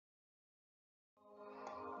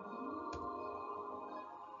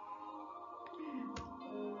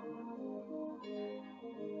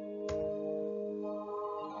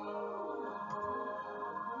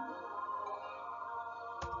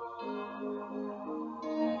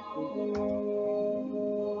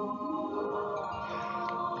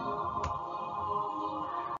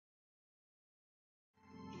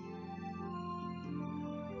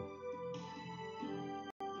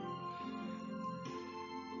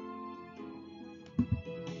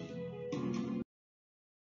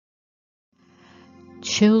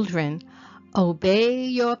Children, obey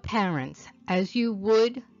your parents as you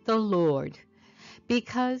would the Lord,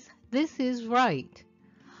 because this is right.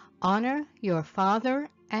 Honor your father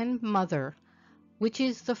and mother, which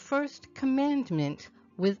is the first commandment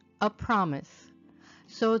with a promise,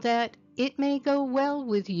 so that it may go well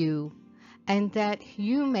with you, and that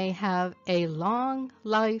you may have a long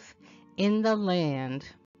life in the land.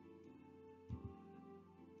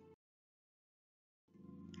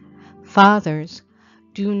 Fathers,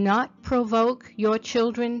 do not provoke your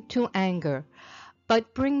children to anger,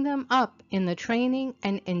 but bring them up in the training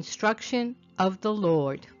and instruction of the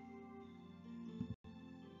Lord.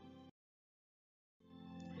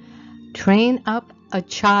 Train up a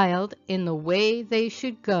child in the way they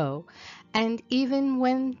should go, and even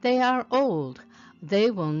when they are old,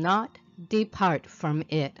 they will not depart from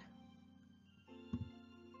it.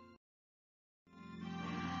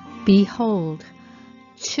 Behold,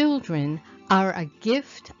 children are a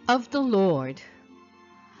gift of the Lord.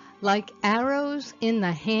 Like arrows in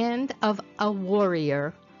the hand of a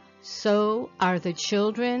warrior, so are the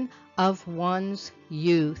children of one's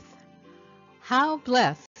youth. How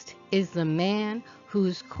blessed is the man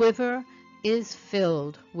whose quiver is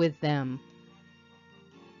filled with them.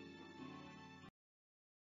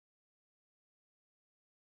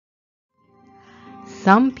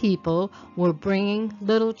 Some people were bringing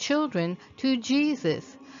little children to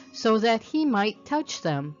Jesus so that he might touch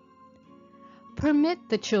them. Permit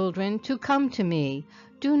the children to come to me.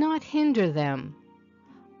 Do not hinder them.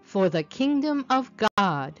 For the kingdom of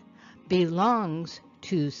God belongs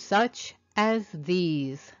to such as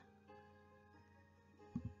these.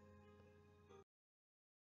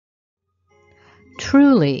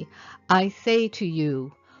 Truly, I say to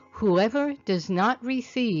you, whoever does not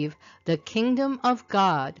receive the kingdom of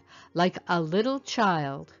God like a little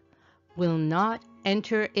child will not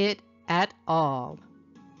enter it at all.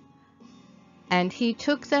 And he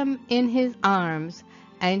took them in his arms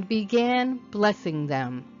and began blessing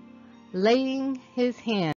them, laying his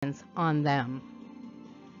hands on them.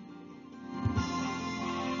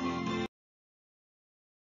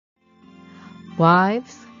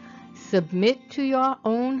 Wives, submit to your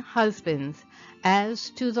own husbands as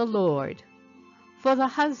to the Lord. For the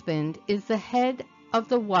husband is the head of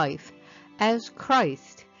the wife, as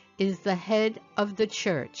Christ is the head of the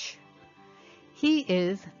church. He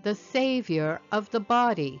is the Savior of the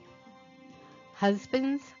body.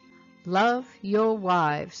 Husbands, love your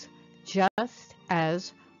wives, just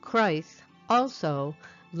as Christ also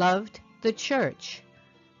loved the church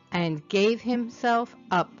and gave himself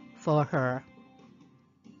up for her.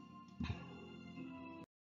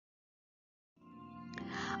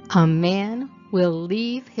 A man will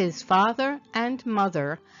leave his father and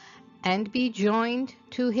mother and be joined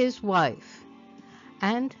to his wife,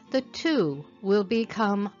 and the two will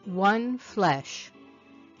become one flesh.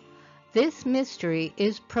 This mystery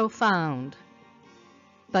is profound,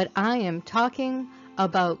 but I am talking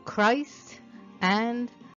about Christ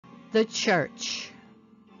and the church.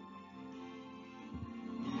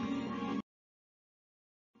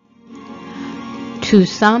 To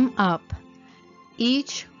sum up,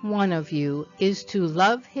 each one of you is to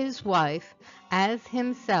love his wife as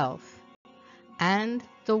himself, and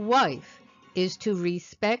the wife is to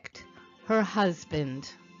respect her husband.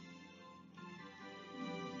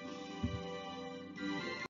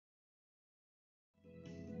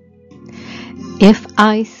 If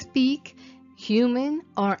I speak human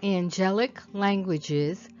or angelic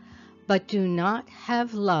languages, but do not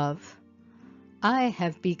have love, I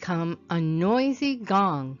have become a noisy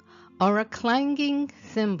gong or a clanging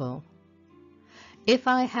cymbal. If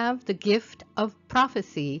I have the gift of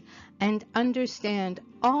prophecy and understand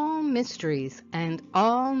all mysteries and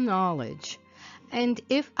all knowledge, and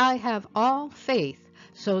if I have all faith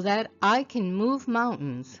so that I can move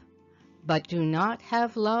mountains, but do not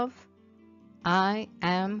have love, I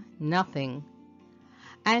am nothing.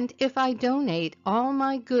 And if I donate all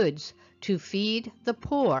my goods to feed the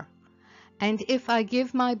poor, and if I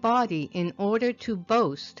give my body in order to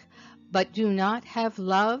boast, but do not have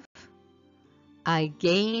love, I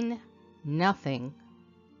gain nothing.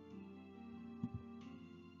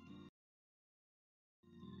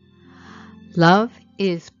 Love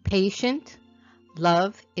is patient.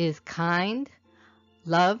 Love is kind.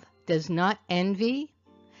 Love does not envy,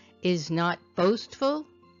 is not boastful,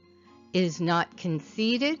 is not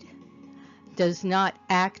conceited, does not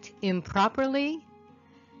act improperly,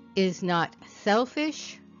 is not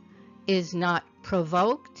selfish, is not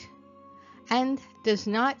provoked, and does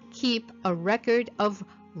not keep a record of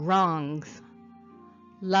wrongs.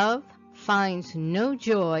 Love finds no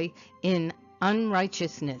joy in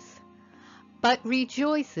unrighteousness, but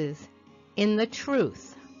rejoices in the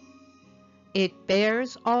truth. It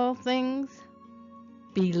bears all things,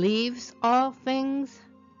 believes all things,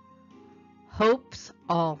 hopes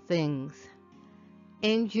all things,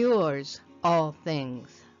 endures all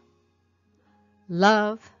things.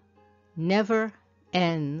 Love never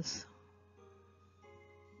ends.